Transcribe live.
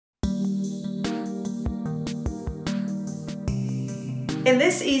In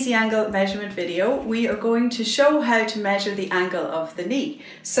this EasyAngle measurement video, we are going to show how to measure the angle of the knee.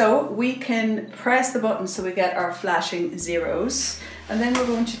 So we can press the button so we get our flashing zeros, and then we're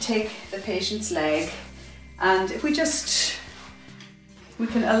going to take the patient's leg, and if we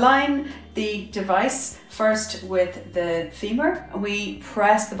can align the device first with the femur, and we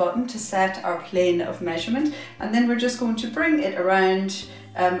press the button to set our plane of measurement, and then we're just going to bring it around,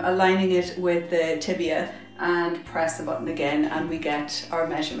 aligning it with the tibia, and press the button again, and we get our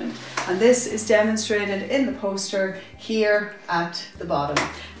measurement. And this is demonstrated in the poster here at the bottom.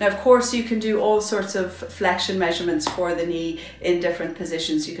 Now, of course, you can do all sorts of flexion measurements for the knee in different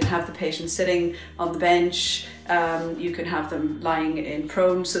positions. You can have the patient sitting on the bench, you can have them lying in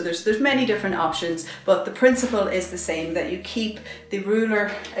prone, so there's many different options, but the principle is the same, that you keep the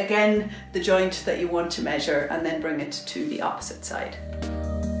ruler, again, the joint that you want to measure, and then bring it to the opposite side.